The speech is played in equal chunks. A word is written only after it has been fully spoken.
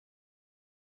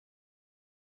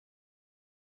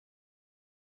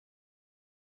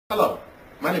Hello,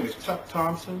 my name is Chuck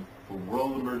Thompson for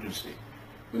World Emergency.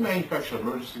 We manufacture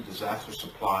emergency disaster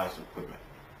supplies equipment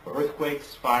for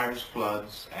earthquakes, fires,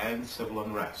 floods, and civil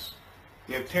unrest.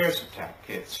 We have terrorist attack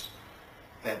kits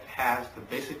that has the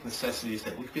basic necessities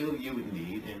that we feel you would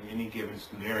need in any given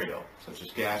scenario, such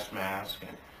as gas mask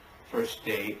and first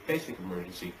aid, basic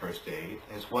emergency first aid,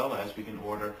 as well as we can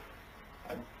order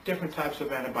different types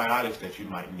of antibiotics that you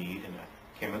might need in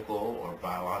a chemical or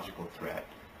biological threat,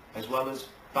 as well as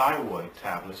thyroid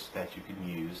tablets that you can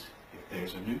use if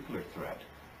there's a nuclear threat.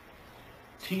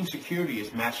 Team Security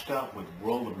is matched up with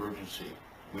World Emergency,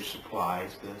 which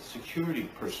supplies the security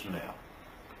personnel.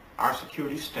 Our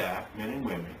security staff, men and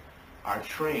women, are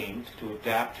trained to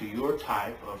adapt to your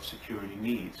type of security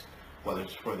needs, whether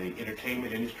it's for the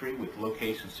entertainment industry with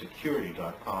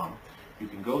locationsecurity.com. You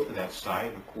can go to that site,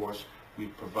 and of course we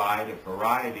provide a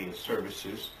variety of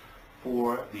services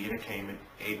for the entertainment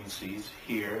agencies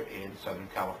here in Southern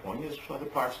California, as well as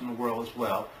other parts in the world as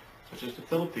well, such as the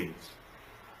Philippines.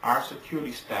 Our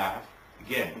security staff,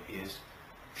 again, is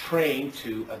trained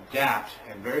to adapt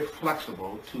and very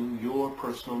flexible to your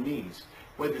personal needs,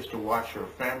 whether it's to watch your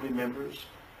family members,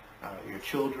 your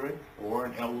children, or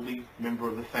an elderly member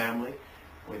of the family,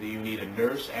 whether you need a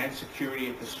nurse and security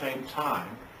at the same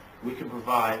time. We can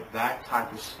provide that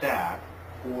type of staff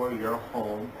for your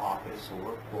home, office,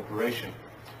 or corporation.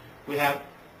 We have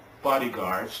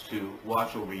bodyguards to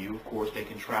watch over you. Of course, they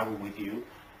can travel with you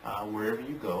wherever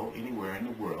you go, anywhere in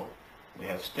the world. We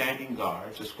have standing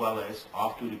guards as well as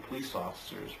off-duty police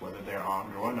officers, whether they're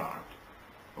armed or unarmed.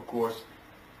 Of course,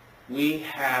 we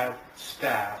have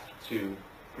staff to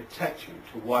protect you,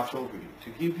 to watch over you,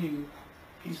 to give you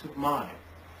peace of mind.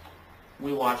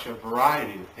 We watch a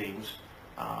variety of things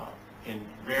in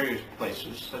various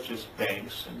places, such as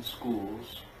banks and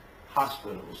schools,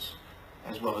 hospitals,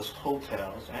 as well as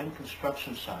hotels and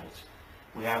construction sites.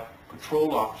 We have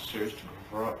patrol officers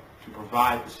to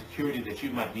provide the security that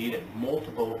you might need at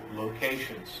multiple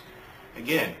locations.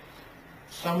 Again,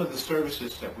 some of the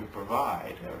services that we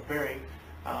provide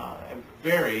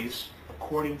varies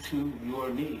according to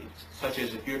your needs, such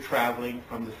as if you're traveling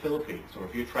from the Philippines or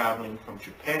if you're traveling from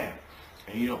Japan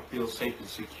and you don't feel safe and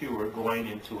secure going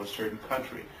into a certain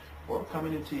country or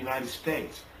coming into the United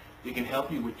States. We can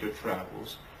help you with your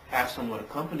travels, have someone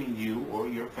accompany you or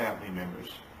your family members,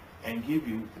 and give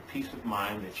you the peace of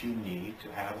mind that you need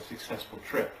to have a successful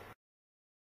trip.